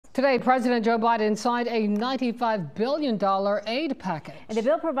Today, President Joe Biden signed a $95 billion aid package. And the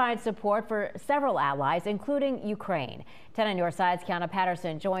bill provides support for several allies, including Ukraine. 10 on your side's Kiana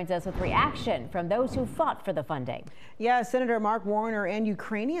Patterson joins us with reaction from those who fought for the funding. Yeah, Senator Mark Warner and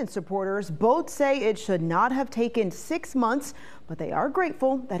Ukrainian supporters both say it should not have taken 6 months, but they are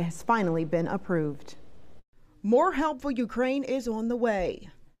grateful that it has finally been approved. More help for Ukraine is on the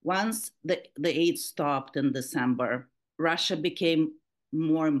way. Once the aid stopped in December, Russia became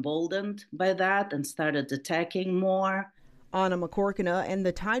more emboldened by that and started attacking more. Anna McCorkina and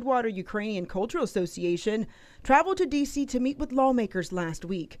the Tidewater Ukrainian Cultural Association traveled to D.C. to meet with lawmakers last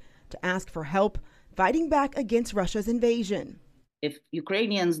week to ask for help fighting back against Russia's invasion. If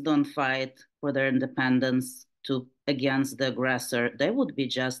Ukrainians don't fight for their independence against the aggressor, they would be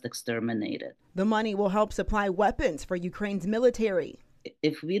just exterminated. The money will help supply weapons for Ukraine's military.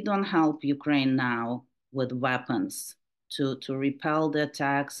 If we don't help Ukraine now with weapons to repel the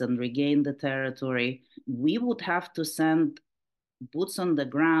attacks and regain the territory, we would have to send boots on the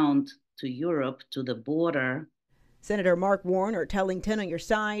ground to Europe, to the border. Senator Mark Warner telling 10 on your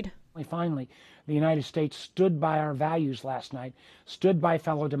side. Finally, the United States stood by our values last night, stood by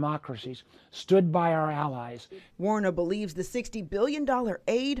fellow democracies, stood by our allies. Warner believes the $60 billion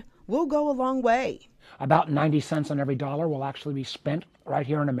aid will go a long way. About 90 cents on every dollar will actually be spent right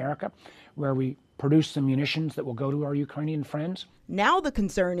here in America, where we produce the munitions that will go to our Ukrainian friends. Now the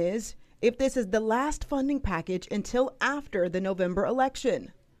concern is if this is the last funding package until after the November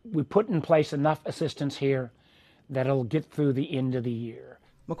election. We put in place enough assistance here that it'll get through the end of the year.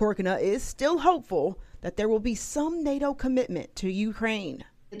 McCorkina is still hopeful that there will be some NATO commitment to Ukraine.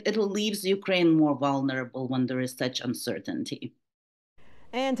 It leaves Ukraine more vulnerable when there is such uncertainty.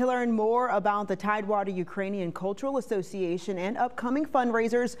 And to learn more about the Tidewater Ukrainian Cultural Association and upcoming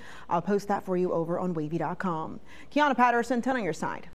fundraisers, I'll post that for you over on wavy.com. Kiana Patterson, 10 on your side.